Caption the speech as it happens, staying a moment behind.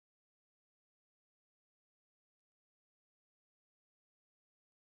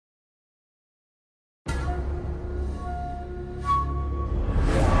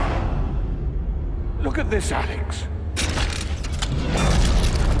Look at this, Alex.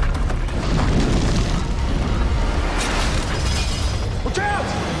 Watch out!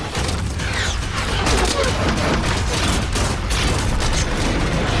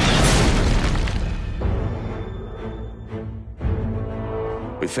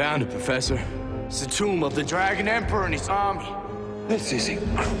 We found it, Professor. It's the tomb of the Dragon Emperor and his army. This is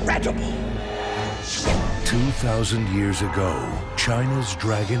incredible. 2,000 years ago, China's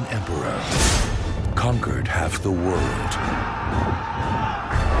Dragon Emperor conquered half the world.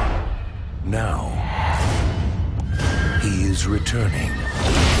 Now, he is returning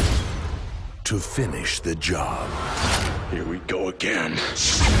to finish the job. Here we go again.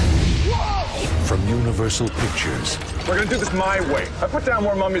 From Universal Pictures. We're gonna do this my way. I put down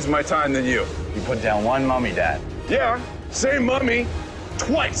more mummies in my time than you. You put down one mummy, Dad. Yeah, same mummy,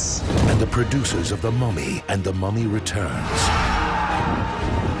 twice. And the producers of The Mummy and The Mummy Returns.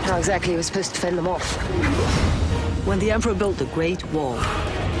 How exactly are we supposed to fend them off? When the Emperor built the Great Wall,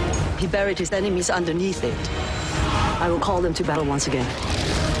 he buried his enemies underneath it. I will call them to battle once again.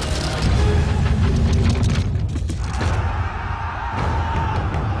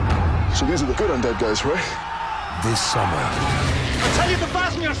 So these are the good undead guys, right? This summer. I tell you to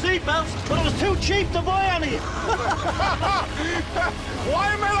fasten your seatbelts, but it was too cheap to buy any.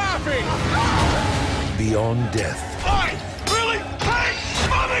 Why am I laughing? Beyond death. I really hate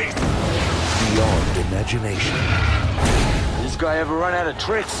mummies! Beyond imagination. This guy ever run out of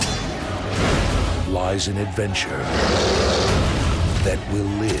tricks? Lies an adventure that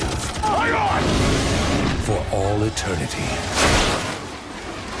will live Hang on! for all eternity.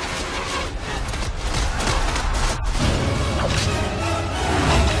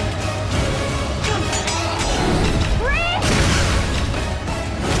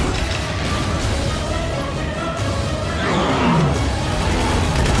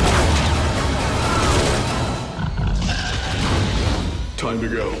 Time to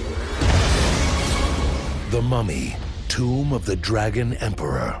go. The Mummy, Tomb of the Dragon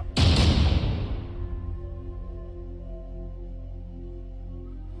Emperor.